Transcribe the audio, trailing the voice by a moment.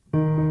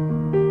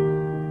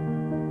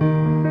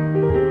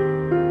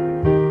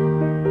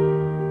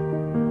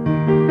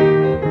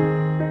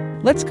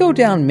Let's go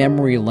down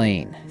memory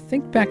lane.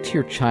 Think back to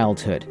your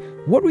childhood.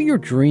 What were your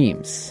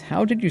dreams?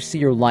 How did you see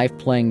your life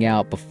playing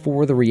out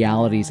before the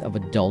realities of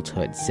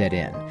adulthood set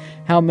in?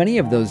 How many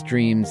of those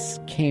dreams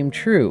came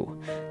true?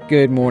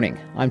 Good morning.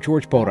 I'm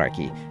George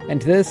Bodarky,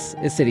 and this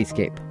is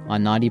Cityscape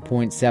on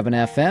 90.7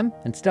 FM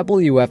and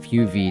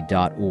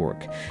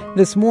WFUV.org.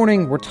 This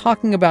morning, we're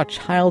talking about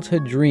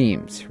childhood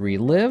dreams,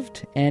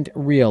 relived and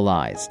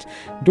realized.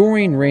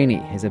 Doreen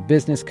Rainey is a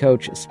business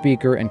coach,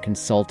 speaker, and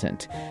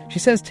consultant. She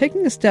says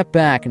taking a step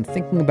back and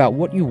thinking about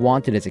what you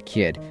wanted as a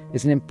kid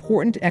is an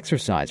important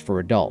exercise for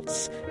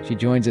adults. She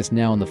joins us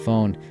now on the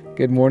phone.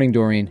 Good morning,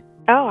 Doreen.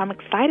 Oh, I'm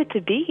excited to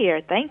be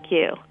here. Thank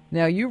you.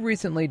 Now, you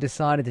recently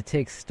decided to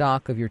take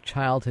stock of your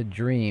childhood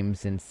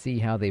dreams and see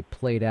how they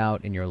played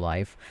out in your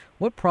life.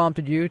 What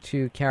prompted you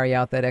to carry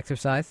out that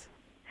exercise?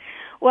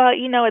 Well,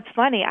 it's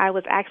funny. I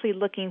was actually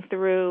looking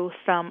through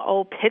some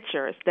old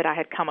pictures that I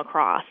had come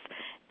across,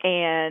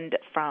 and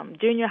from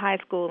junior high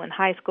school and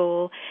high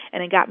school,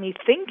 and it got me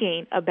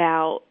thinking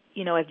about,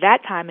 at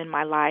that time in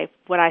my life,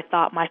 what I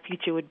thought my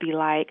future would be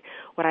like,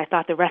 what I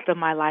thought the rest of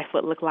my life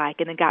would look like,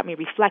 and it got me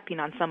reflecting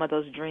on some of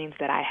those dreams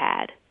that I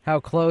had. How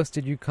close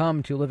did you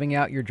come to living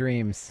out your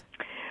dreams?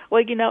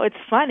 Well, it's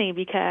funny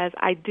because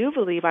I do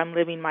believe I'm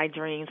living my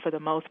dreams for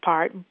the most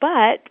part,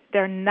 but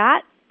they're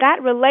not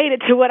that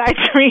related to what I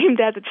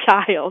dreamed as a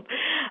child.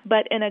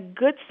 But in a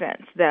good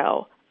sense,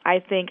 though, I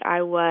think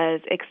I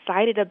was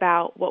excited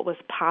about what was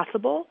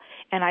possible,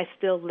 and I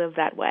still live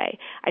that way.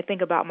 I think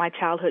about my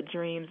childhood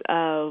dreams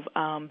of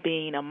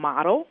being a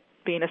model.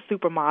 Being a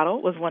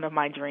supermodel was one of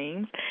my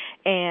dreams.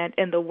 And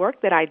in the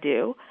work that I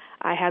do,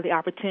 I have the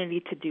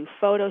opportunity to do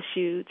photo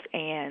shoots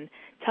and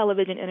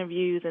television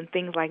interviews and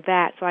things like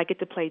that. So I get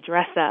to play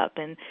dress up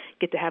and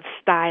get to have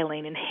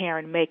styling and hair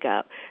and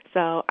makeup.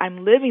 So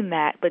I'm living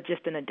that, but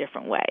just in a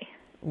different way.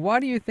 Why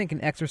do you think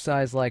an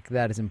exercise like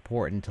that is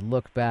important, to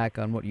look back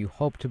on what you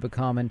hope to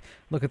become and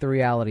look at the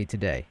reality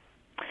today?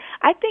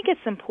 I think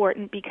it's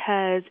important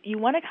because you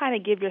want to kind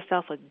of give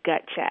yourself a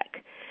gut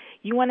check.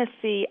 You want to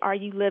see, are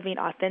you living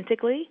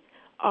authentically?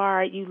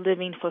 Are you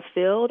living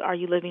fulfilled? Are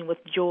you living with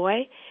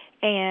joy?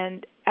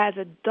 And as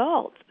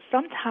adults,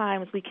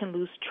 sometimes we can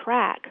lose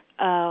track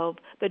of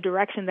the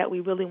direction that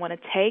we really want to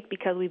take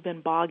because we've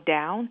been bogged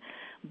down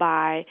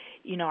by,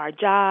 our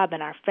job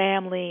and our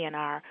family and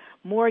our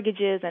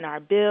mortgages and our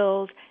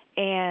bills.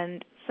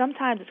 And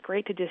sometimes it's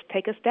great to just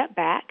take a step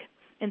back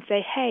and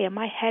say, hey, am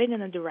I heading in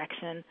the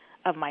direction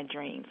of my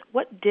dreams?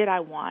 What did I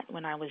want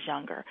when I was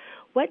younger?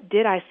 What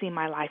did I see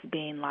my life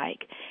being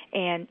like?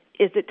 And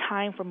is it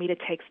time for me to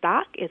take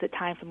stock? Is it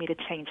time for me to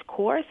change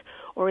course?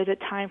 Or is it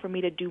time for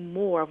me to do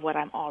more of what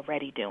I'm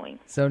already doing?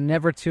 So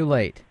never too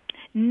late.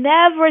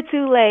 Never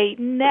too late.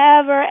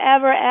 Never,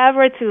 ever,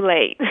 ever too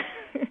late.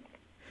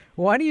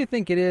 Why do you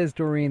think it is,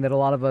 Doreen, that a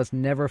lot of us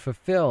never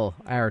fulfill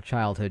our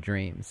childhood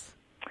dreams?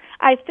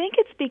 I think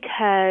it's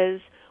because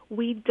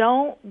we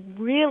don't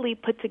really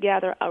put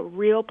together a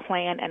real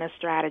plan and a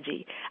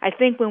strategy. I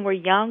think when we're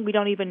young, we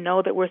don't even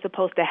know that we're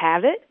supposed to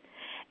have it.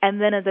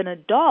 And then as an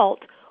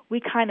adult, we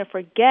kind of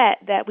forget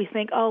that we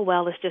think, oh,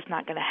 well, it's just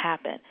not going to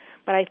happen.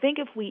 But I think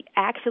if we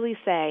actually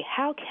say,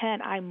 how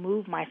can I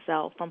move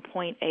myself from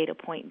point A to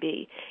point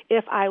B?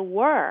 If I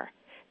were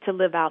to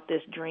live out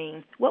this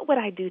dream, what would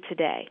I do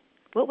today?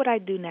 What would I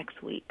do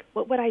next week?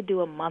 What would I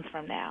do a month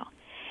from now?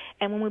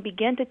 And when we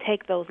begin to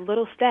take those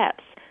little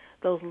steps,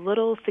 those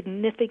little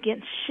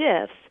significant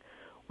shifts,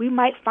 we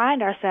might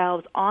find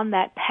ourselves on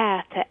that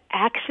path to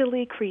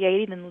actually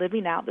creating and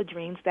living out the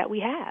dreams that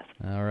we have.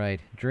 All right.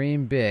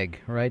 Dream big,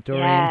 right,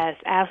 Doreen? Yes,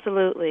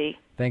 absolutely.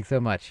 Thanks so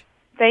much.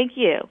 Thank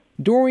you.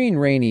 Doreen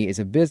Rainey is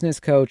a business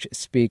coach,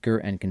 speaker,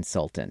 and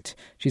consultant.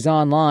 She's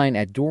online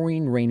at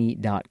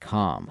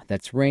DoreenRainey.com.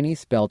 That's Rainey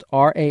spelled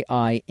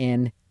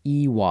R-A-I-N-E-Y.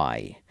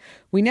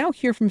 We now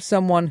hear from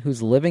someone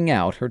who's living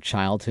out her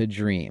childhood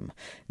dream.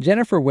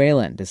 Jennifer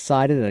Whalen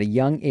decided at a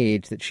young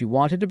age that she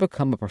wanted to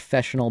become a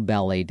professional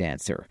ballet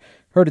dancer.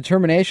 Her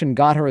determination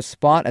got her a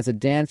spot as a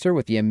dancer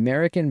with the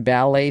American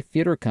Ballet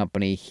Theater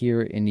Company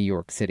here in New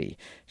York City.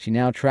 She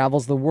now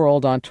travels the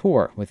world on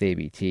tour with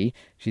ABT.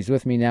 She's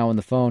with me now on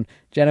the phone.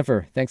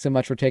 Jennifer, thanks so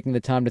much for taking the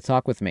time to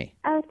talk with me.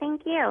 Oh,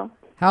 thank you.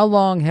 How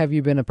long have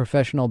you been a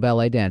professional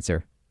ballet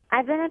dancer?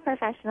 I've been a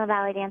professional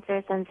ballet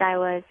dancer since I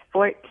was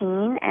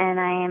 14, and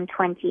I am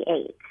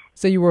 28.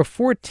 So you were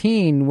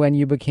 14 when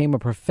you became a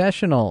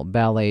professional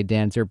ballet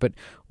dancer, but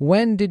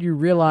when did you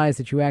realize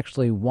that you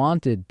actually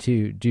wanted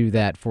to do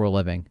that for a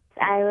living?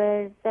 I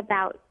was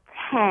about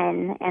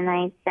 10, and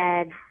I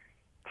said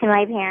to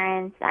my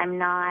parents, I'm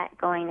not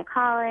going to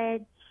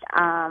college.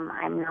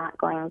 I'm not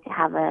going to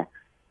have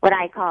what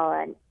I call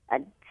a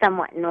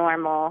somewhat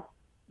normal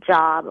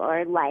job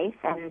or life,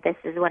 and this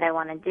is what I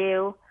want to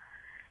do.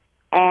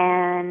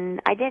 And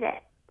I did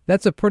it.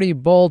 That's a pretty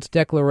bold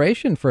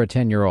declaration for a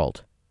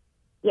 10-year-old.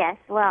 Yes,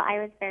 well,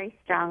 I was very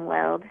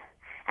strong-willed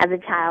as a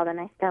child, and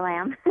I still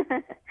am.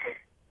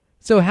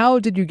 So how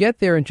did you get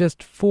there in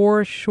just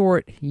 4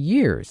 short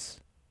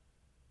years?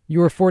 You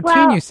were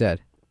 14, you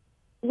said.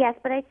 Yes,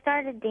 but I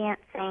started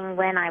dancing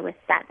when I was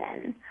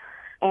 7.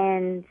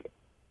 And,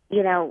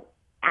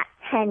 at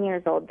 10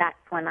 years old, that's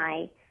when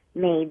I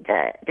made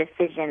the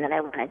decision that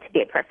I wanted to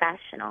be a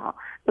professional.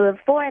 But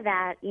before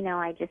that,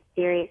 I just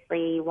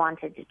seriously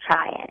wanted to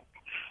try it.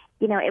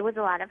 It was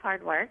a lot of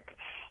hard work,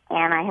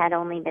 and I had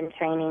only been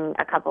training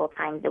a couple of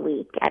times a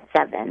week at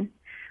 7.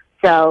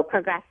 So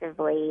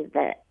progressively,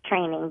 the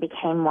training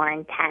became more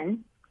intense,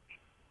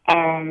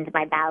 and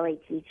my ballet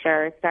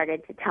teacher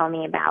started to tell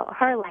me about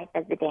her life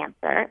as a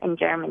dancer in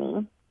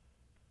Germany.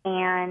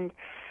 And,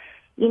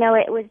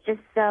 it was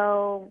just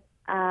so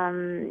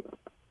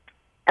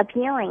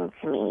appealing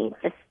to me,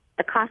 just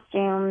the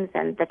costumes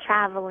and the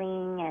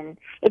traveling, and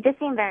it just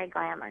seemed very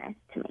glamorous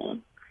to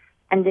me.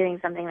 And doing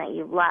something that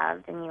you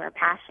loved and you were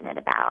passionate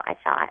about, I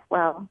thought,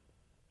 well,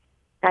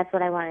 that's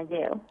what I want to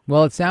do.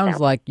 Well, it sounds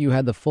like you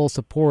had the full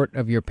support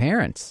of your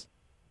parents.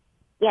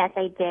 Yes,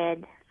 I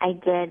did.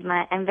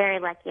 I'm very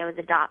lucky I was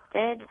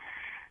adopted,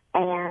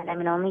 and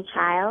I'm an only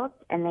child,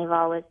 and they've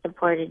always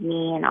supported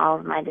me in all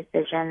of my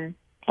decisions.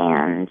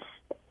 And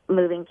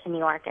moving to New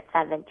York at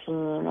 17,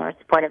 they were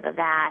supportive of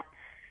that.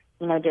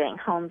 Doing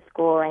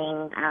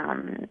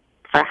homeschooling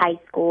for high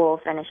school,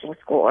 finishing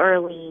school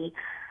early,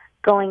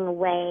 going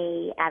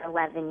away at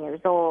 11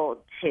 years old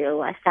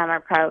to a summer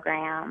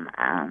program,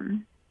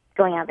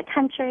 going out of the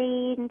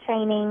country and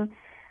training.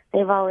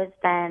 They've always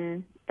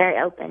been very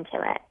open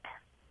to it.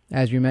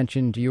 As you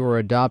mentioned, you were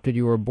adopted.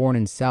 You were born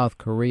in South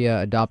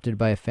Korea, adopted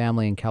by a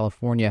family in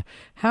California.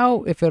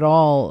 How, if at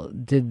all,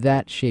 did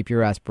that shape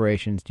your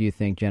aspirations, do you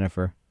think,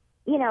 Jennifer?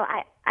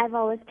 I've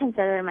always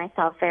considered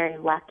myself very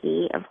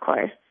lucky, of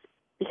course,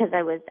 because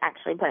I was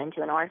actually put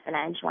into an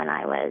orphanage when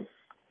I was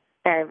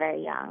very,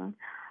 very young.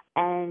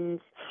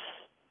 And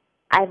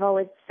I've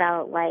always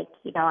felt like,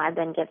 I've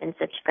been given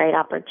such great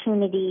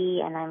opportunity,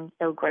 and I'm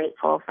so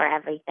grateful for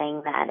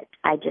everything that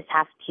I just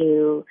have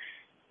to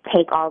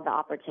take all the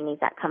opportunities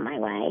that come my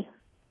way.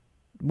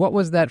 What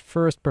was that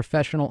first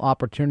professional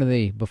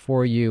opportunity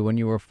before you when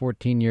you were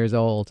 14 years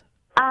old?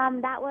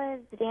 That was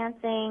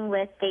dancing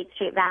with State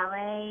Street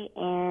Ballet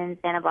in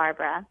Santa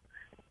Barbara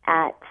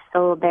at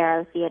the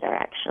Libero Theater,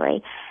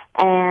 actually.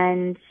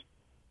 And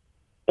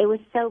it was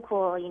so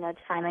cool, to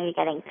finally be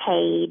getting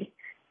paid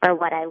for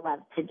what I love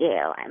to do.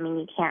 I mean,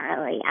 you can't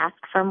really ask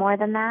for more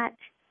than that.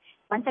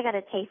 Once I got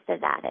a taste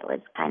of that, it was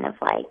kind of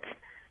like,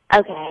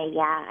 okay,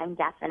 yeah, I'm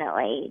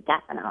definitely,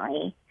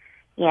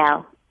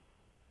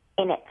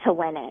 in it to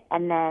win it.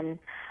 And then,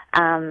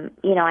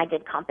 I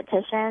did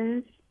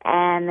competitions,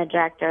 and the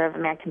director of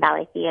American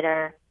Ballet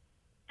Theater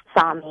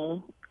saw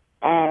me,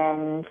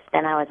 and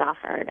then I was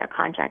offered a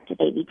contract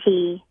at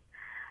ABT.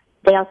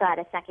 They also had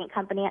a second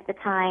company at the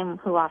time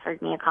who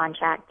offered me a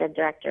contract, the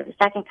director of the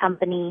second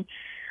company,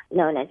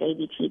 known as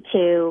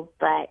ABT2,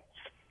 but,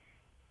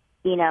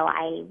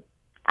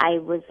 I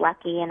was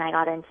lucky and I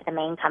got into the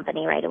main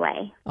company right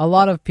away. A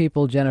lot of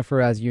people,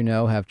 Jennifer, as you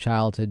know, have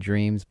childhood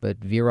dreams, but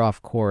veer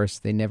off course.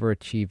 They never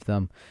achieve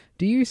them.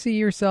 Do you see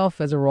yourself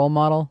as a role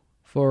model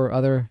for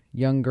other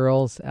young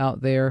girls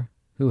out there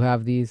who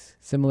have these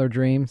similar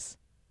dreams?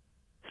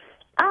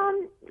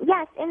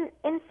 Yes,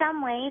 in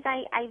some ways,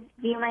 I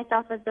view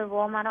myself as a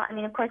role model. I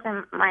mean, of course,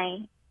 I'm my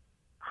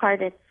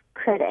hardest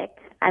critic.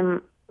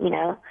 I'm,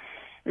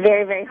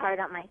 very, very hard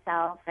on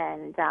myself,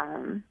 and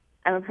I'm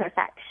a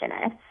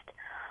perfectionist.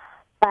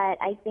 But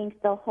I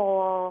think the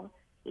whole,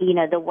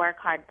 the work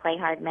hard, play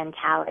hard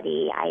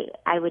mentality,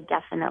 I would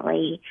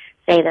definitely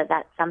say that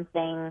that's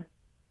something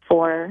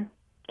for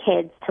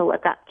kids to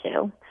look up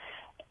to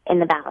in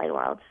the ballet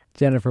world.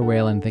 Jennifer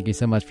Whalen, thank you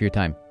so much for your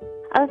time.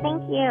 Oh,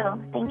 thank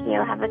you. Thank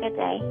you. Have a good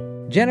day.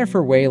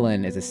 Jennifer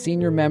Whalen is a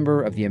senior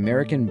member of the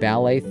American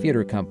Ballet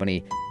Theater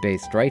Company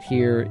based right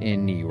here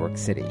in New York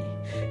City.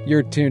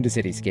 You're tuned to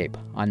Cityscape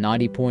on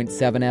 90.7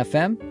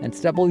 FM and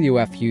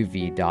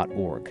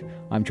WFUV.org.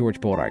 I'm George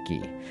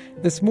Bodarky.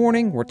 This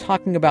morning, we're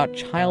talking about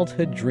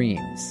childhood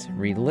dreams,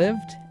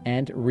 relived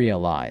and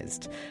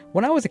realized.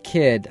 When I was a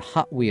kid,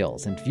 Hot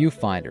Wheels and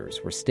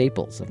viewfinders were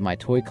staples of my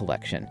toy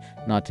collection,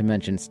 not to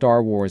mention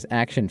Star Wars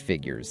action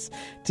figures.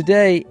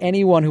 Today,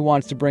 anyone who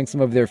wants to bring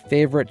some of their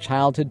favorite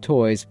childhood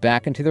toys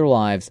back into their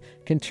lives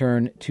can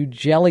turn to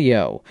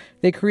Jellyo.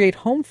 They create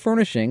home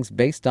furnishings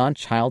based on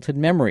childhood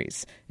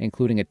memories,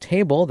 including a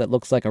table that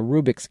looks like a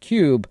Rubik's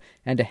Cube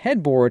and a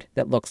headboard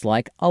that looks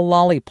like a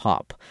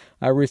lollipop.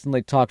 I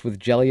recently talked with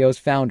Jellyo's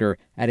founder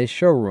at his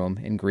showroom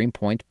in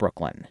Greenpoint,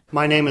 Brooklyn.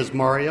 My name is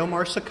Mario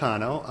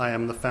Marsicano. I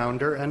am the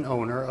founder and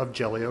owner of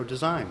Jellyo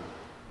Design.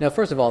 Now,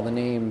 first of all, the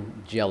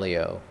name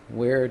Jellyo,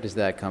 where does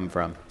that come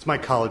from? It's my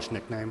college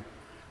nickname.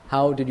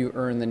 How did you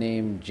earn the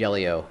name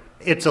Jellyo?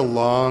 It's a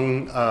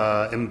long,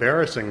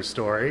 embarrassing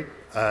story.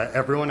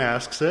 Everyone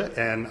asks it,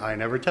 and I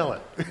never tell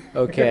it.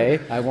 Okay,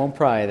 I won't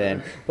pry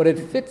then. But it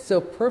fits so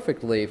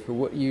perfectly for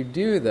what you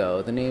do,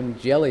 though. The name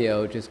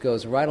Jellyo just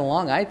goes right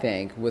along, I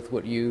think, with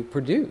what you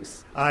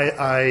produce.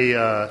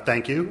 I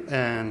thank you,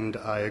 and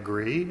I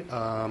agree.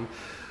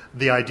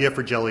 The idea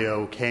for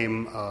Jellyo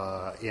came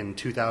in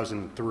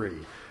 2003.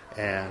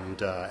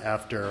 And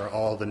after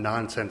all the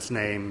nonsense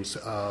names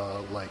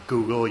like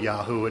Google,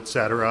 Yahoo,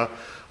 etc.,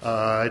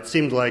 it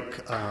seemed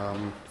like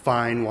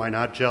fine, why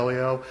not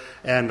Jellio?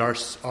 And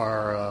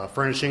our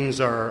furnishings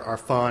are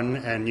fun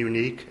and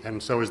unique,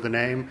 and so is the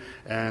name,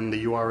 and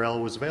the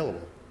URL was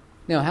available.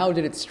 Now, how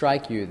did it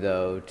strike you,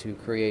 though, to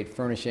create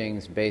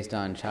furnishings based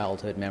on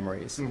childhood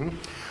memories? Mm-hmm.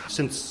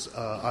 Since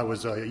I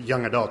was a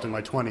young adult in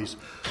my 20s,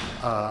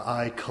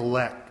 I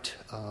collect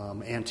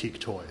antique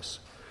toys,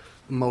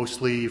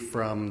 mostly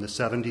from the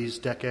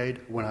 70s decade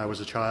when I was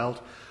a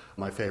child.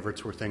 My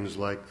favorites were things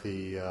like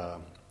the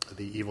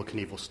Evel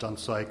Knievel stunt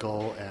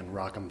cycle and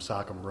Rock'em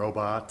Sock'em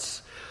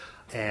robots.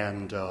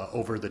 And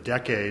over the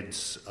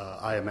decades,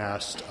 I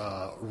amassed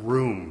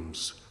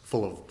rooms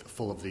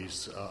full of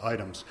these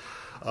items.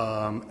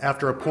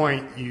 After a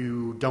point,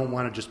 you don't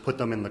want to just put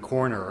them in the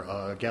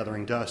corner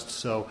gathering dust,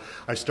 so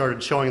I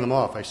started showing them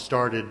off. I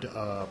started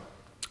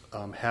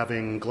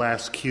having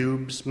glass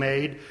cubes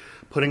made,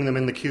 putting them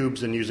in the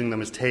cubes and using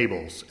them as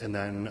tables, and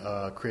then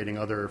creating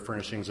other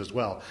furnishings as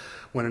well.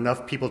 When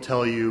enough people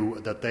tell you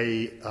that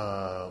they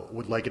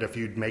would like it if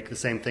you'd make the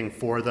same thing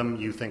for them,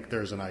 you think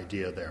there's an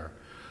idea there.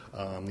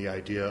 The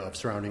idea of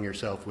surrounding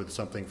yourself with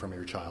something from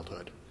your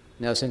childhood.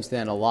 Now, since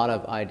then, a lot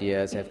of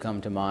ideas have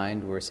come to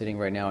mind. We're sitting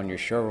right now in your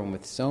showroom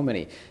with so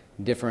many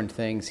different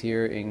things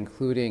here,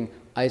 including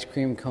ice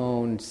cream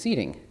cone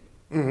seating.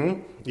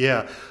 Mm-hmm.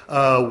 Yeah.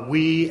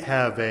 We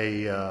have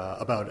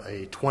about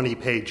a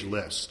 20-page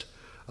list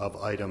of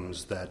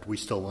items that we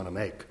still want to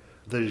make.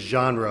 The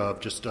genre of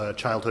just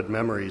childhood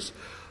memories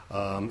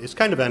is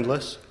kind of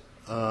endless.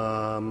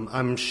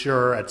 I'm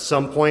sure at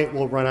some point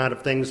we'll run out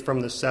of things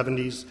from the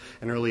 70s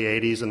and early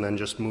 80s and then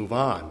just move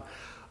on.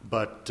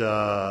 But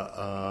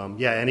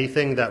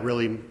anything that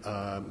really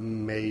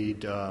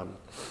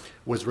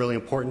was really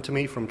important to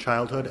me from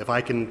childhood, if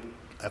I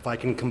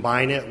can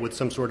combine it with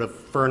some sort of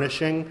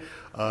furnishing,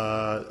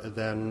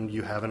 then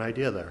you have an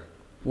idea there.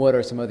 What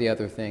are some of the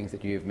other things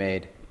that you've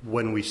made?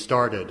 When we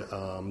started,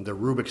 the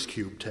Rubik's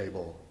Cube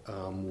table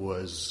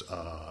was...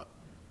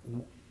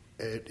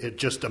 It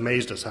just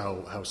amazed us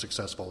how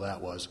successful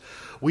that was.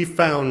 We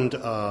found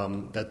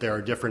that there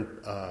are different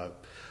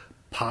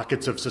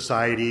pockets of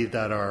society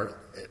that are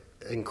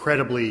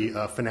incredibly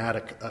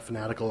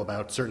fanatical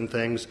about certain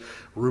things.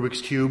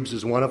 Rubik's Cubes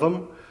is one of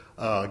them.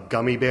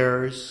 Gummy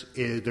bears,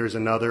 there's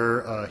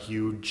another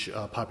huge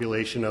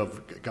population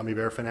of gummy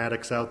bear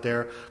fanatics out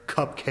there.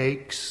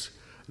 Cupcakes,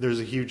 there's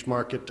a huge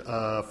market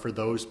for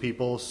those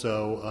people.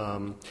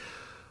 So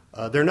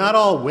they're not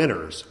all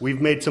winners.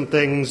 We've made some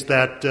things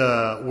that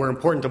were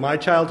important to my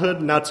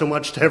childhood, not so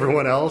much to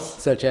everyone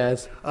else. Such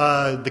as?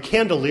 The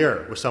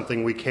chandelier was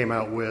something we came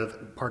out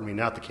with. Pardon me,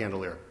 not the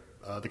candelier.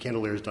 The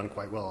candelier has done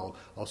quite well.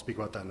 I'll speak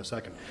about that in a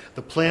second.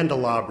 The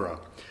Plandelabra.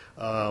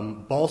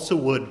 Balsa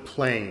wood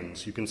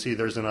planes. You can see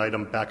there's an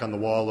item back on the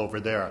wall over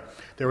there.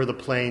 They were the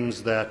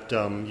planes that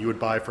you would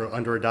buy for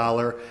under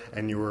 $1,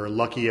 and you were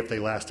lucky if they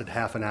lasted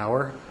half an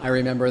hour. I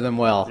remember them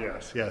well.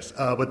 Yes.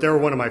 But they were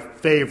one of my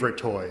favorite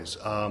toys.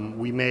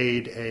 We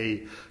made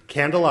a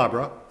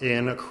candelabra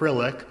in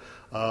acrylic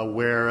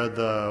where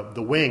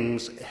the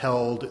wings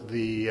held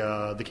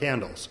the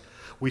candles.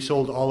 We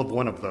sold all of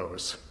one of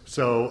those.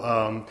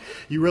 So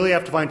you really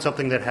have to find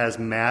something that has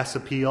mass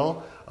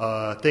appeal,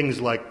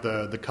 things like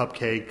the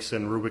cupcakes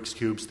and Rubik's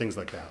Cubes, things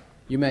like that.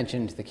 You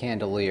mentioned the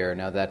candelier.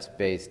 Now that's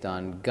based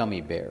on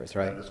gummy bears,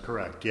 right? That is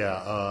correct, yeah.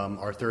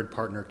 Our third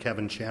partner,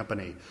 Kevin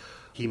Champany,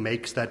 he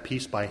makes that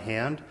piece by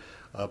hand,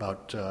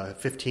 about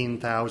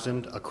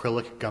 15,000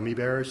 acrylic gummy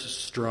bears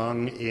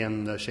strung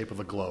in the shape of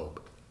a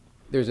globe.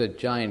 There's a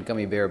giant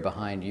gummy bear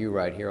behind you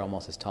right here,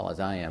 almost as tall as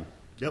I am.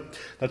 Yep,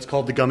 that's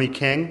called the Gummy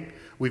King.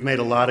 We've made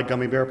a lot of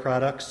gummy bear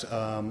products.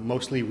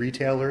 Mostly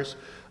retailers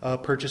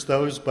purchase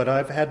those, but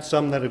I've had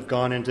some that have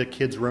gone into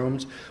kids'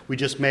 rooms. We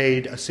just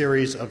made a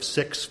series of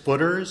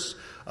 6-footers,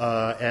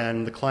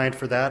 and the client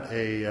for that,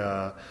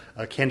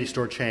 a candy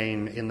store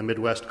chain in the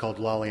Midwest called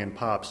Lolly and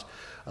Pops,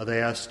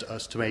 they asked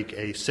us to make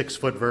a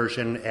 6-foot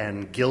version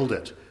and gild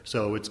it,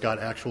 so it's got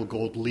actual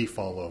gold leaf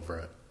all over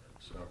it.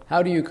 So.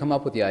 How do you come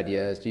up with the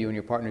ideas? Do you and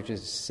your partner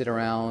just sit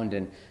around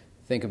and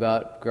think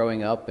about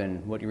growing up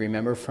and what you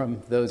remember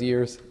from those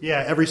years?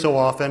 Yeah, every so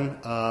often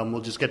we'll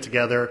just get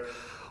together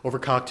over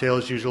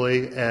cocktails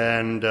usually,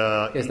 and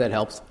yes, that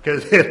helps.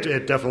 Because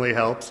it definitely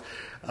helps,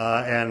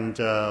 and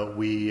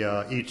we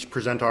each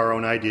present our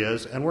own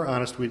ideas, and we're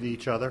honest with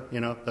each other.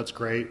 You know, that's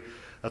great.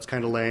 That's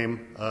kind of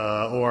lame,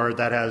 or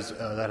that has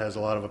a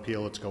lot of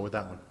appeal. Let's go with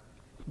that one.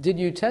 Did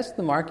you test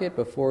the market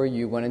before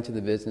you went into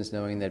the business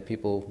knowing that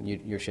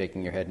you're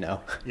shaking your head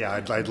no? Yeah,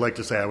 I'd like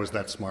to say I was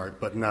that smart,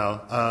 but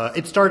no.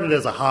 It started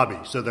as a hobby,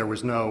 so there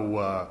was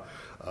no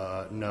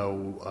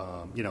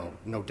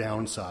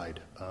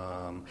downside.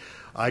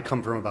 I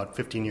come from about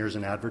 15 years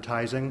in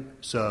advertising,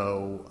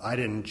 so I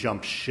didn't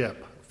jump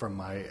ship from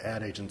my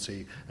ad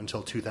agency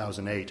until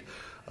 2008.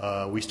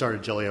 We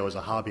started Jellio as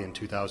a hobby in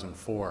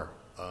 2004.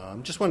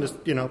 Just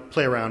wanted to,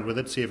 play around with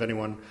it, see if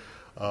anyone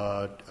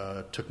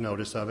took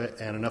notice of it,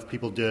 and enough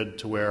people did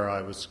to where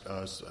I was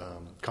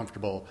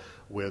comfortable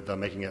with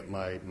making it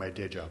my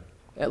day job.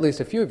 At least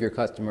a few of your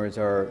customers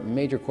are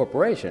major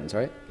corporations,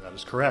 right? That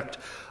is correct.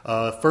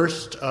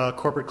 First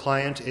corporate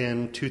client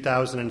in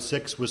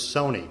 2006 was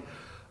Sony.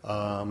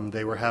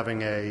 They were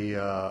having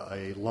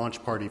a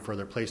launch party for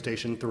their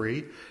PlayStation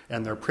 3,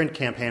 and their print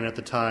campaign at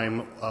the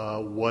time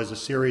was a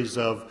series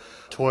of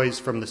toys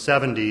from the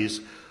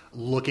 70s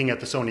looking at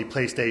the Sony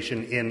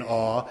PlayStation in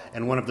awe,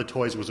 and one of the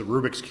toys was a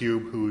Rubik's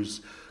Cube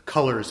whose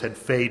colors had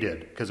faded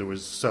because it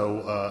was so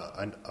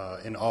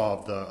in awe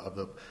of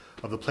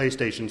the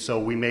PlayStation. So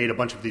we made a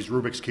bunch of these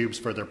Rubik's Cubes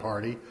for their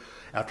party.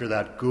 After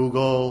that,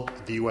 Google,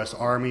 the U.S.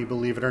 Army,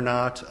 believe it or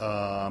not,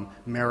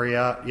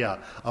 Marriott,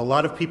 a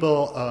lot of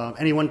people,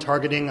 anyone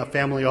targeting a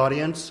family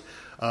audience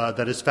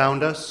that has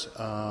found us,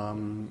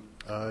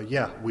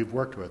 we've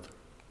worked with.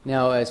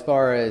 Now, as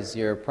far as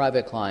your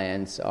private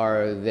clients,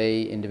 are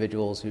they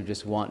individuals who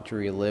just want to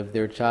relive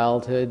their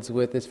childhoods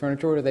with this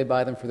furniture, or do they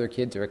buy them for their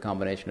kids, or a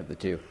combination of the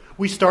two?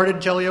 We started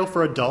Jellyo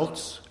for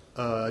adults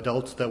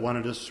that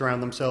wanted to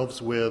surround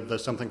themselves with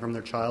something from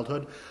their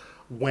childhood.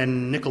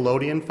 When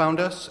Nickelodeon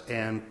found us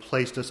and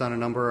placed us on a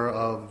number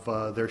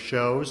of their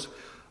shows,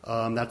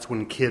 that's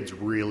when kids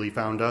really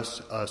found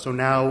us. So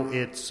now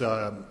it's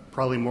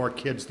probably more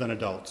kids than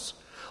adults.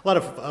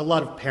 A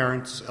lot of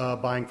parents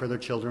buying for their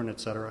children,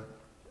 etc.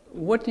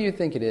 What do you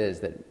think it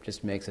is that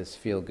just makes us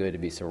feel good to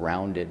be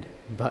surrounded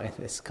by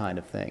this kind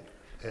of thing?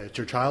 It's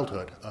your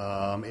childhood.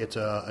 It's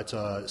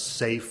a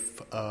safe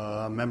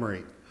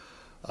memory.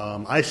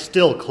 I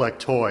still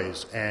collect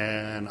toys,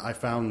 and I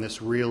found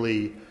this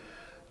really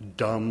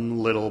dumb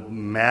little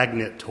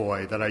magnet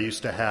toy that I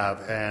used to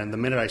have, and the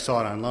minute I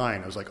saw it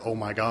online, I was like, oh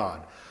my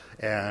God.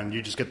 And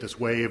you just get this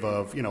wave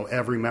of,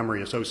 every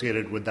memory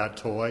associated with that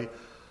toy,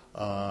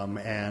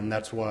 and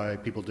that's why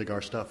people dig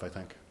our stuff, I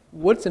think.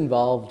 What's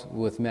involved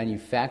with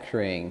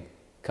manufacturing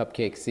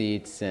cupcake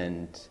seats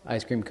and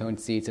ice cream cone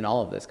seats and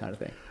all of this kind of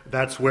thing?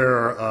 That's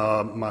where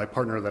my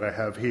partner that I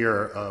have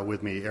here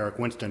with me, Eric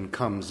Winston,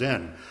 comes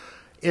in.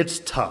 It's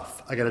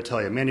tough, I got to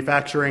tell you.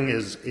 Manufacturing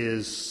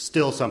is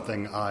still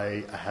something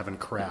I haven't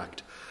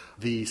cracked.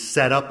 The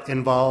setup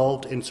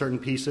involved in certain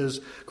pieces,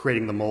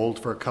 creating the mold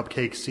for a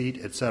cupcake seat,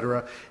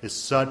 etc., is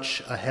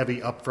such a heavy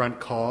upfront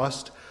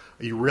cost.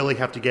 You really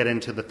have to get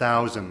into the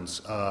thousands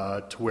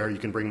to where you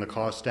can bring the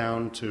cost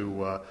down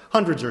to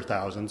hundreds or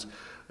thousands,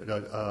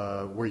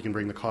 where you can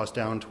bring the cost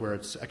down to where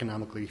it's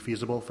economically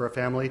feasible for a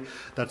family.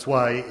 That's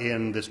why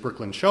in this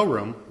Brooklyn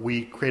showroom,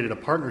 we created a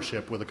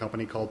partnership with a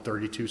company called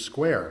 32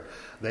 Square.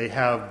 They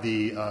have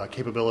the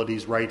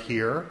capabilities right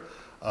here.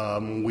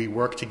 We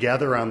work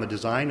together on the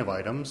design of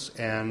items,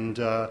 and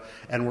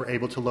we're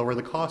able to lower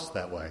the cost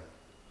that way.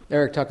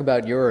 Eric, talk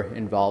about your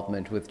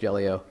involvement with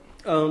Jellyo.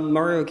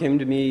 Mario came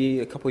to me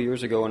a couple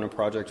years ago on a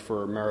project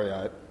for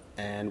Marriott,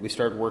 and we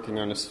started working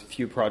on a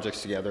few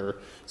projects together,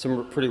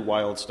 some pretty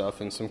wild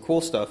stuff and some cool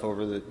stuff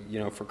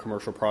for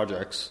commercial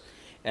projects.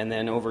 And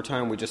then over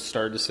time, we just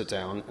started to sit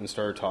down and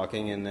started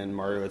talking, and then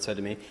Mario had said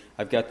to me,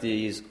 I've got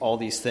all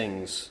these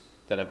things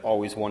that I've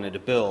always wanted to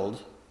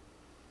build.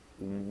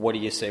 What do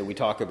you say we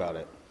talk about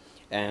it?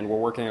 And we're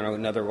working on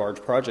another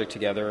large project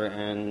together,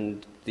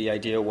 and the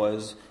idea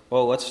was,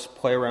 well, let's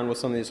play around with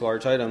some of these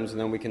large items, and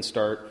then we can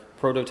start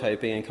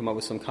prototyping and come up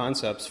with some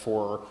concepts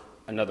for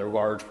another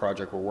large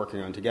project we're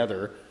working on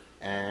together,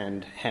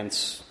 and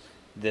hence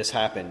this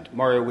happened.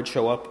 Mario would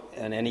show up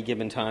at any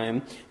given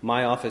time.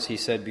 My office, he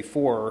said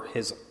before,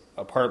 his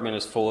apartment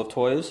is full of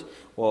toys.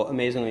 Well,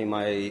 amazingly,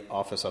 my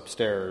office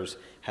upstairs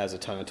has a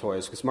ton of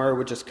toys, because Mario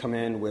would just come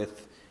in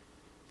with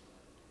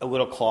a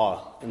little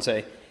claw and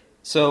say,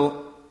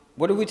 so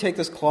what if we take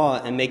this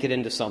claw and make it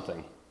into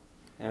something?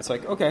 And it's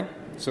like, okay.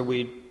 So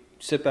we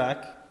sit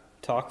back,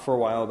 talk for a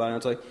while about it, and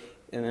it's like,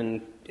 and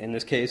then in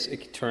this case,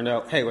 it turned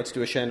out, hey, let's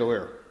do a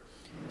chandelier.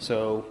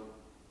 So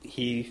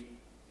he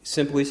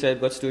simply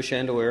said, let's do a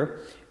chandelier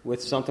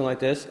with something like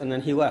this, and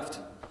then he left.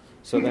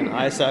 So then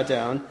I sat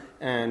down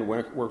and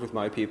worked with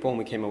my people, and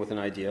we came up with an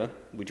idea.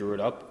 We drew it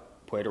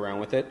up, played around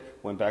with it,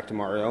 went back to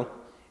Mario,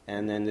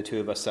 and then the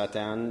two of us sat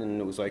down, and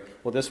it was like,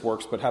 well, this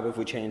works, but how about if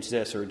we change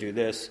this or do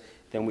this?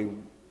 Then we,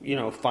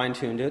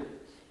 fine-tuned it,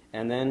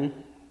 and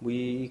then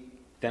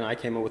I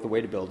came up with a way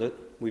to build it.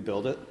 We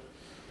build it.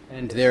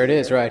 And there it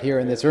is, right here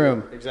in this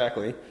room.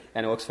 Exactly,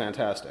 and it looks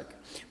fantastic.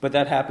 But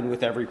that happened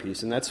with every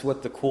piece, and that's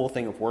what the cool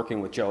thing of working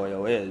with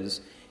Jellyo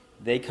is.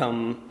 They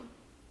come,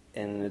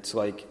 and it's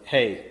like,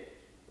 hey,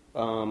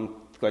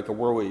 like a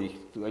whirly,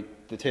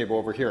 like the table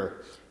over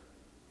here.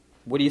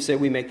 What do you say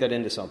we make that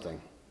into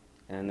something?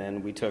 And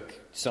then we took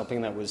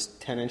something that was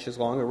 10 inches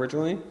long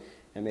originally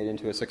and made it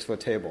into a 6-foot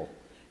table.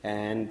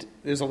 And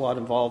there's a lot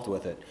involved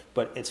with it.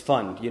 But it's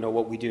fun.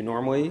 What we do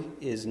normally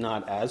is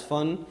not as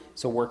fun.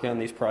 So working on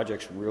these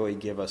projects really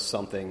give us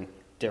something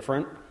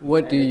different.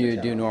 What do you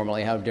do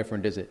normally? How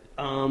different is it?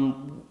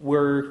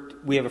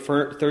 We have a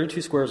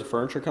 32 Squares, a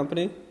furniture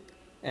company.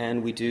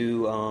 And we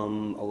do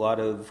a lot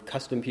of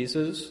custom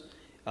pieces,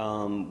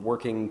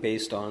 working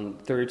based on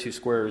 32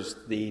 Squares,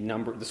 the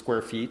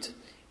square feet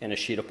and a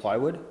sheet of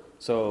plywood.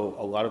 So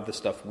a lot of the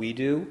stuff we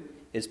do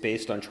is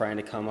based on trying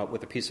to come up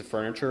with a piece of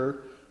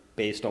furniture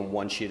based on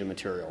one sheet of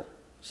material.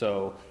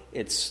 So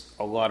it's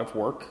a lot of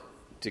work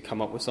to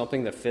come up with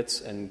something that fits,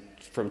 and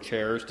from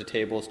chairs to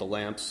tables to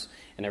lamps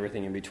and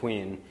everything in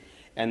between.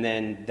 And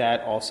then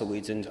that also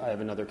leads into, I have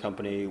another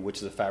company, which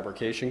is a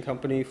fabrication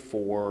company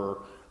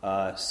for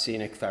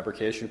scenic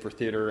fabrication for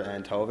theater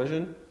and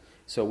television.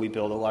 So we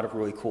build a lot of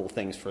really cool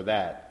things for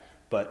that.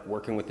 But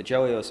working with the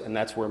Jellios, and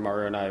that's where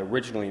Mario and I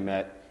originally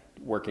met,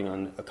 working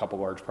on a couple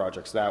large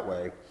projects that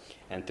way.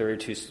 And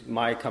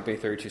my company,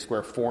 32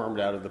 Square, formed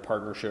out of the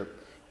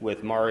partnership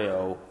with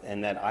Mario,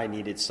 and that I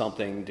needed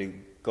something to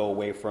go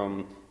away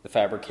from the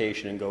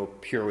fabrication and go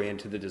purely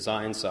into the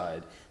design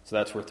side. So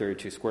that's where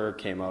 32 Square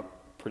came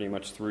up, pretty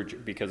much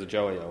because of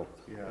Jellio.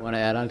 Yeah. Want to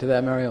add on to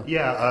that, Mario?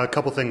 Yeah, a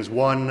couple things.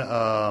 One,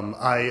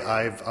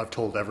 I've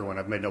told everyone,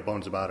 I've made no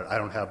bones about it, I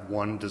don't have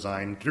one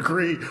design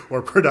degree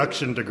or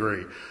production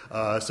degree.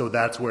 So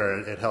that's where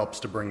it helps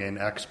to bring in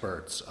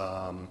experts.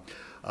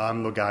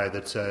 I'm the guy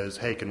that says,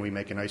 hey, can we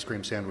make an ice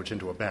cream sandwich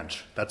into a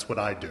bench? That's what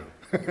I do.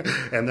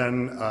 And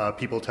then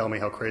people tell me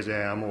how crazy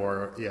I am,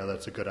 or, yeah,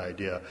 that's a good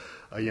idea.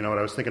 You know what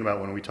I was thinking about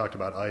when we talked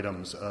about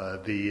items?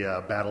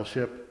 The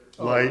battleship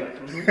light.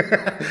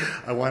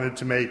 I wanted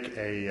to make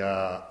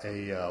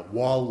a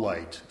wall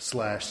light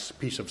 /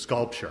 piece of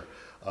sculpture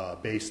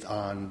based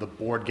on the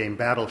board game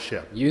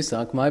Battleship. You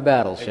sunk my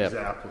battleship.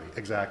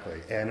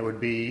 Exactly. And it would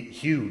be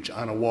huge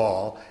on a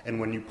wall, and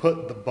when you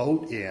put the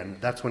boat in,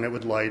 that's when it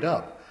would light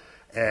up.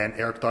 And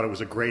Eric thought it was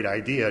a great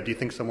idea. Do you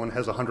think someone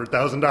has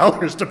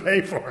 $100,000 to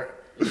pay for it?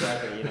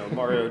 Exactly.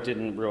 Mario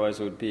didn't realize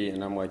it would be,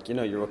 and I'm like,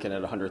 you're looking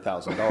at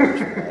 $100,000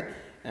 for that.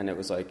 And it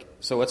was like,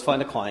 so let's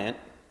find a client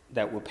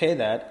that will pay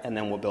that, and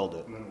then we'll build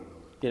it.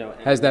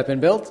 Has that been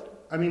built?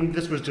 I mean,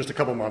 this was just a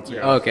couple months ago.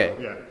 Okay.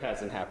 So, it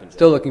hasn't happened yet.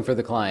 Still looking for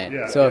the client.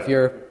 Yeah, so if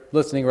you're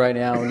listening right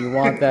now and you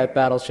want that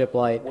battleship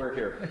light, we're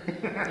here.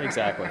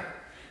 Exactly.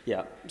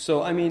 Yeah.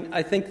 So,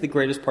 I think the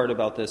greatest part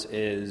about this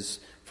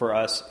for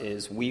us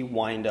is we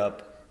wind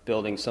up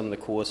building some of the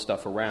coolest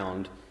stuff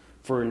around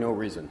for no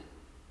reason.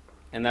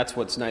 And that's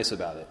what's nice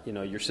about it.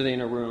 You're sitting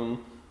in a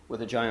room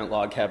with a giant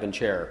log cabin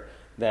chair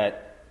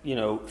that,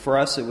 for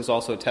us it was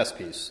also a test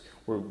piece.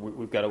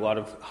 We've got a lot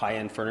of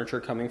high-end furniture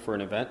coming for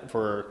an event,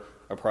 for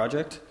a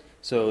project.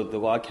 So the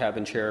log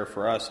cabin chair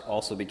for us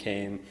also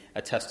became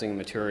a testing of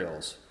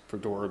materials for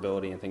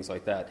durability and things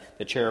like that.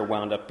 The chair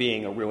wound up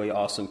being a really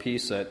awesome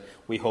piece that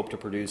we hope to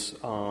produce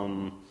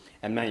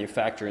and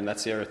manufacture, and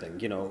that's the other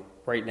thing.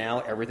 Right now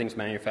everything's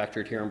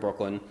manufactured here in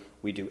Brooklyn.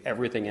 We do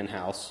everything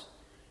in-house,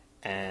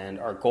 and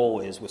our goal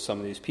is with some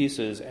of these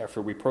pieces,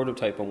 after we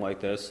prototype them like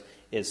this,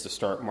 is to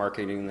start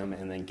marketing them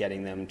and then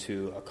getting them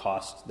to a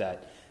cost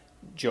that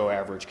Joe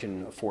Average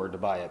can afford to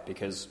buy it,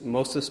 because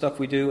most of the stuff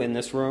we do in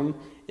this room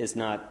is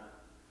not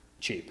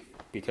cheap,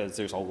 because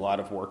there's a lot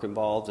of work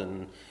involved,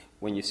 and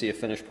when you see a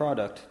finished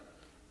product,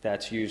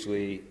 that's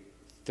usually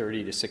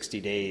 30 to 60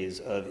 days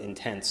of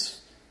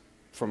intense,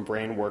 from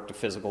brain work to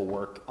physical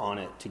work on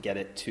it to get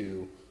it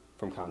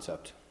from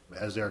concept.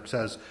 As Eric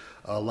says,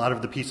 a lot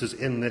of the pieces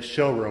in this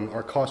showroom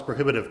are cost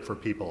prohibitive for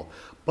people,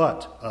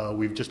 but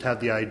we've just had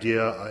the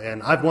idea,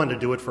 and I've wanted to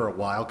do it for a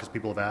while because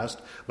people have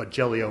asked, but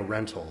Jellio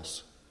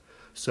rentals.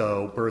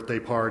 So birthday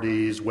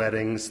parties,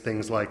 weddings,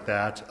 things like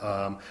that.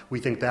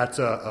 We think that's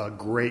a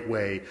great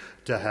way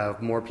to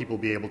have more people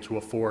be able to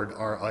afford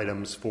our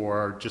items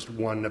for just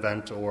one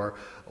event or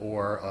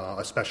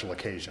a special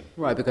occasion.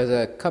 Right, because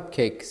a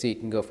cupcake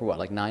seat can go for what,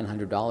 like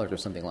 $900 or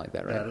something like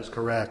that, right? That is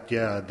correct.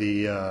 Yeah,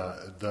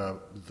 the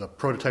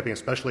prototyping,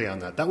 especially on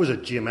that was a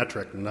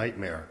geometric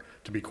nightmare,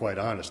 to be quite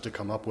honest, to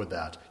come up with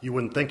that. You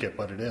wouldn't think it,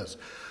 but it is.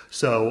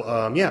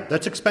 So,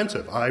 that's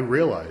expensive, I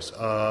realize.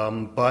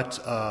 But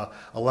a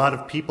lot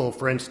of people,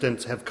 for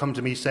instance, have come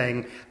to me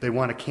saying they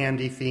want a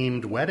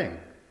candy-themed wedding.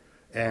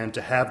 And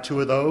to have two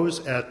of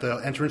those at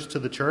the entrance to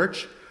the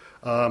church,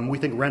 we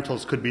think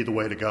rentals could be the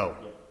way to go.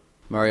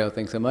 Mario,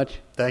 thanks so much.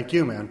 Thank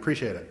you, man.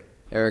 Appreciate it.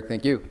 Eric,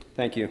 thank you.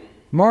 Thank you.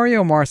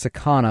 Mario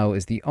Marsicano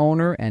is the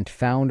owner and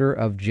founder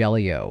of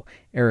Jellio.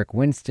 Eric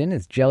Winston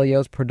is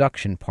Jellio's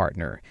production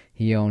partner.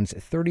 He owns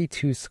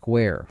 32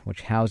 Square,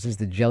 which houses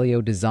the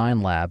Jellio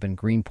Design Lab in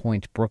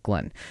Greenpoint,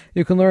 Brooklyn.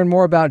 You can learn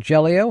more about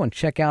Jellio and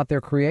check out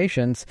their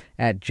creations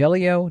at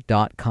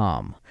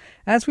jellio.com.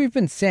 As we've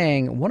been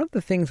saying, one of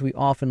the things we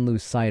often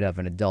lose sight of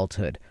in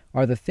adulthood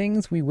are the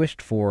things we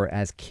wished for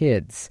as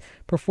kids.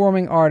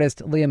 Performing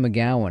artist Leah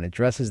McGowan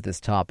addresses this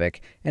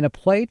topic in a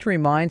play to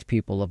remind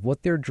people of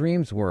what their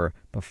dreams were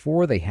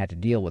before they had to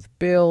deal with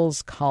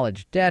bills,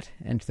 college debt,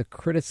 and the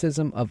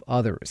criticism of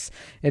others.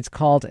 It's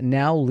called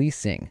Now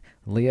Leasing.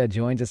 Leah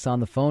joins us on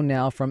the phone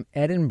now from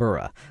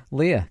Edinburgh.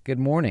 Leah, good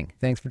morning.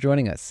 Thanks for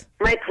joining us.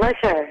 My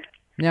pleasure.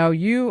 Now,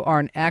 you are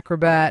an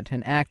acrobat,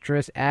 an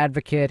actress,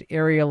 advocate,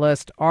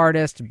 aerialist,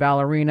 artist,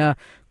 ballerina,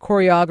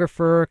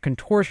 choreographer,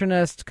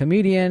 contortionist,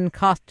 comedian,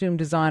 costume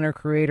designer,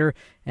 creator,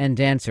 and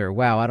dancer.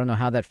 Wow, I don't know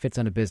how that fits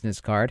on a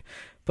business card.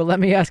 But let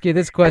me ask you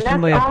this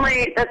question, Leah.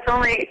 That's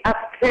only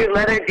up to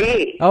letter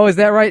D. Oh, is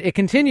that right? It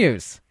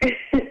continues.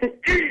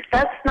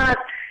 That's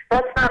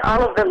That's not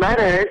all of the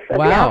letters of the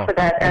Wow,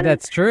 alphabet. And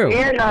that's true.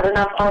 near not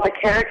enough all the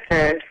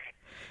characters.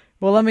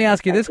 Well, let me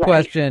ask you this Right.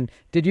 question.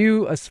 Did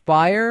you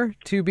aspire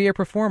to be a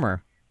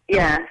performer?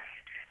 Yes.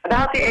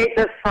 About the age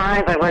of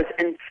 5, I was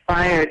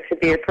inspired to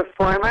be a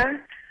performer.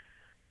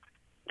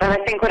 But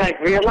I think what I've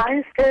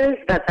realized is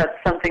that that's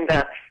something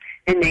that's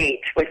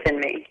innate within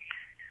me.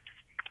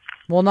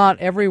 Well, not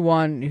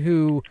everyone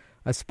who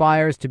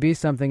aspires to be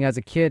something as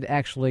a kid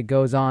actually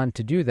goes on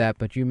to do that,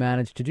 but you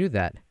managed to do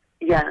that.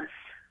 Yes.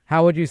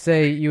 How would you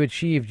say you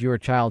achieved your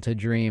childhood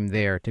dream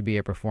there to be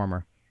a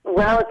performer?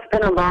 Well, it's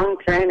been a long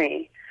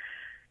journey.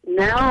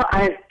 Now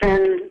I've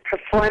been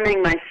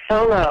performing my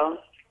solo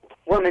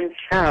woman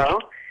show,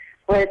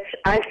 which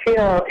I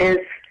feel is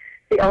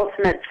the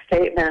ultimate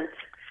statement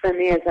for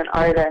me as an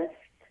artist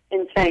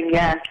in saying,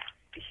 yes,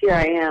 here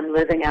I am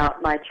living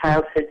out my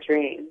childhood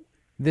dream.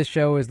 This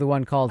show is the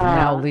one called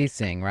Now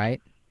Leasing,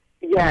 right?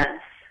 Yes.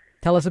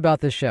 Tell us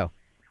about this show.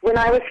 When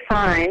I was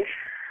 5,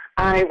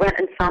 I went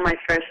and saw my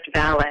first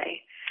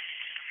ballet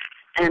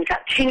and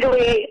got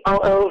tingly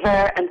all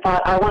over and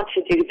thought, I want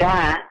to do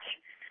that.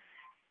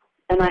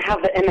 And I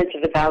have the image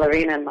of the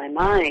ballerina in my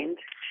mind.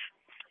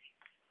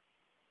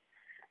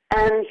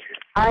 And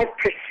I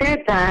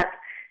pursued that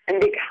and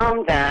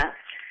become that.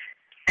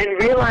 And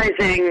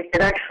realizing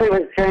it actually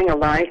was during a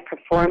live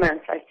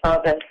performance, I saw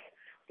this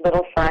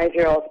little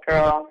 5-year-old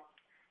girl.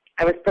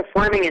 I was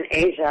performing in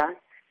Asia,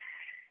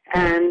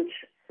 and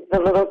the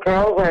little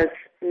girl was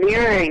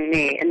mirroring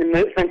me in the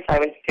movements I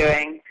was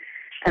doing.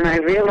 And I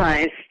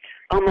realized,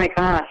 oh my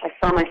gosh, I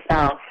saw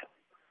myself.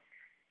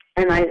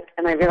 And I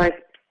realized,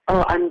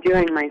 oh, I'm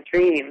doing my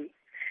dream.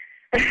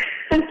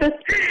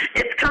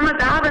 It's come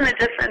about in a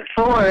different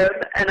form,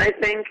 and I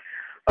think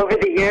over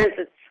the years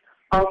it's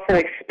also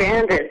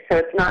expanded. So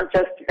it's not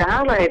just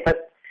ballet,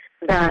 but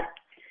that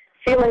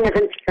feeling of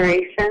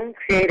inspiration,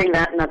 creating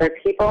that in other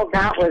people,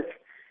 that was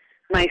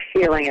my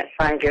feeling at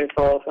 5 years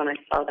old when I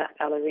saw that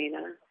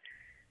ballerina.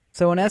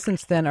 So in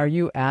essence, then, are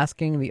you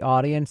asking the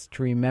audience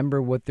to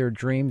remember what their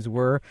dreams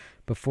were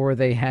before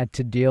they had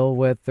to deal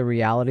with the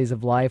realities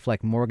of life,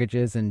 like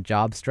mortgages and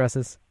job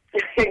stresses?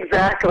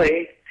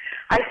 Exactly.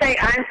 I say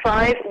I'm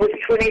 5 with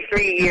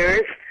 23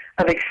 years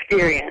of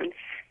experience,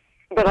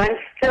 but I'm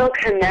still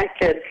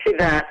connected to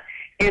that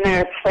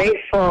inner,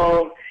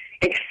 playful,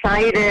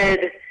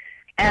 excited,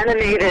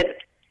 animated,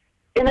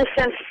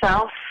 innocent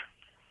self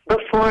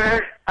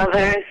before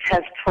others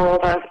have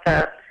told us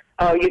that,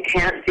 oh, you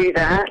can't do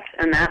that,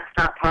 and that's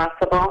not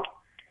possible.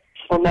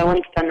 Well, no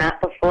one's done that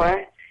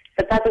before.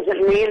 But that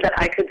doesn't mean that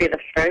I could be the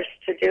first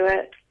to do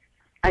it.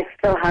 I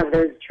still have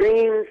those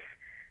dreams.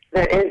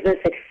 There is this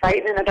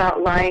excitement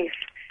about life.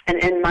 And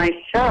in my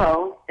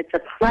show, it's a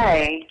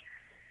play.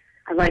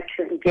 I like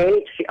to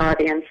engage the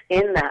audience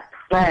in that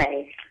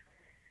play.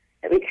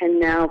 That we can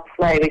now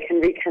play. We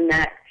can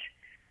reconnect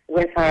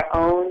with our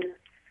own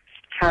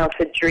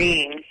childhood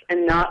dreams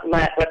and not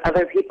let what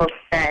other people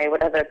say,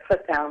 what other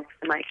put-downs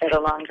we might get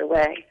along the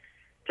way,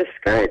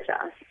 discourage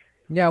us.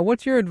 Yeah,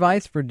 what's your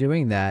advice for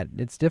doing that?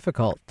 It's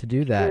difficult to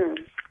do that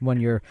when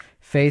you're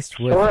faced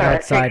with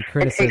outside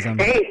criticism.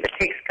 It takes faith. It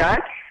takes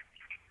guts.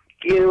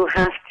 You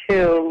have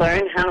to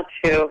learn how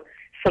to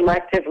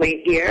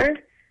selectively hear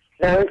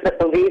those that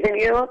believe in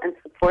you and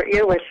support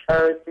you with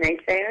those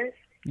naysayers.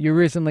 You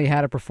recently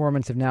had a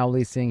performance of Now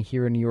Leasing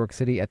here in New York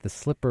City at the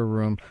Slipper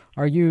Room.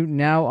 Are you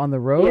now on the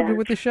road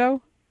with the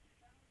show?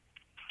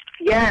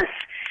 Yes.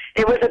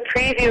 It was a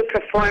preview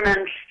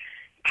performance,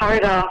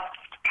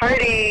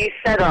 party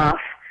set-off.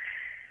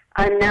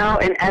 I'm now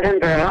in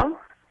Edinburgh,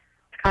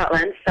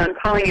 Scotland, so I'm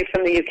calling you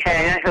from the UK.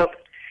 I hope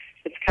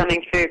it's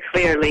coming through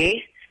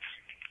clearly.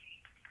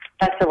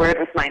 That's a word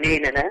with my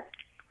name in it,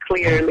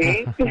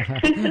 clearly.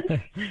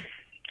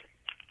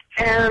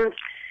 And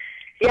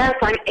yes,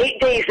 I'm 8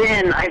 days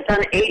in. I've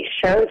done 8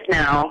 shows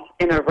now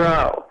in a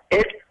row.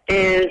 It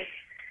is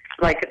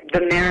like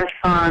the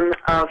marathon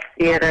of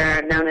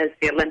theater, known as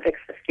the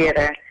Olympics of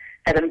Theater,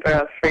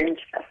 Edinburgh Fringe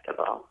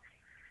Festival.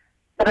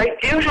 But I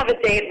do have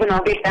a date when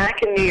I'll be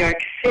back in New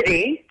York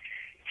City.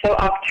 So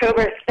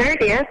October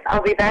 30th,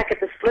 I'll be back at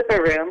the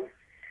Slipper Room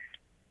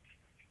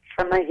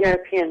for my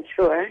European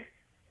tour.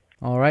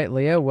 All right,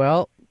 Leah.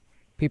 Well,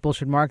 people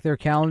should mark their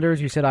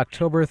calendars. You said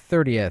October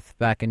 30th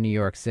back in New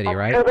York City,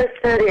 right? October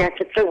 30th.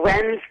 It's a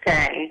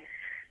Wednesday.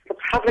 It'll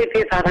probably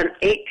be about an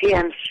 8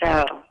 p.m.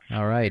 show.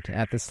 All right,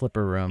 at the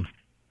Slipper Room.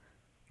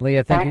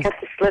 Leah, thank you. Back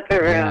at the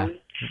Slipper Room. Yeah.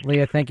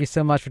 Leah, thank you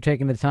so much for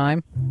taking the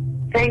time.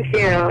 Thank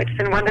you. It's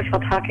been wonderful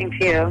talking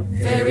to you.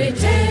 Fairy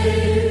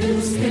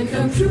tales can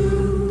come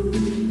true.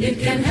 It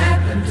can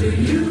happen to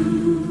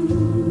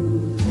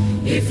you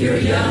if you're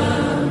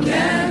young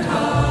at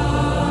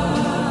heart.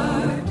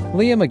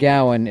 Leah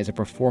McGowan is a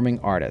performing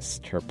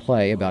artist. Her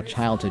play about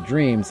childhood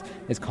dreams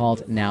is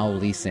called Now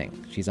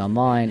Leasing. She's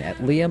online at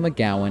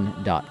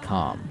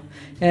leahmcgowan.com.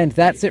 And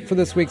that's it for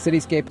this week's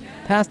Cityscape.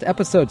 Past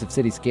episodes of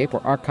Cityscape were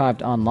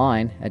archived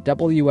online at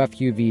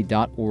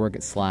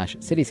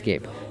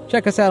wfuv.org/cityscape.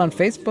 Check us out on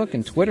Facebook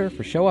and Twitter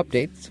for show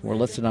updates. We're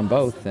listed on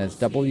both as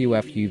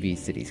WFUV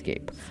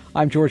Cityscape.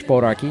 I'm George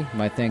Bodarky.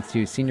 My thanks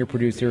to senior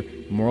producer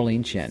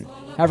Maureen Chin.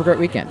 Have a great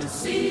weekend.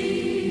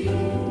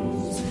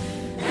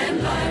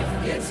 And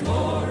life gets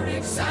more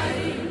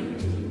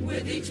exciting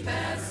with each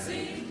pass.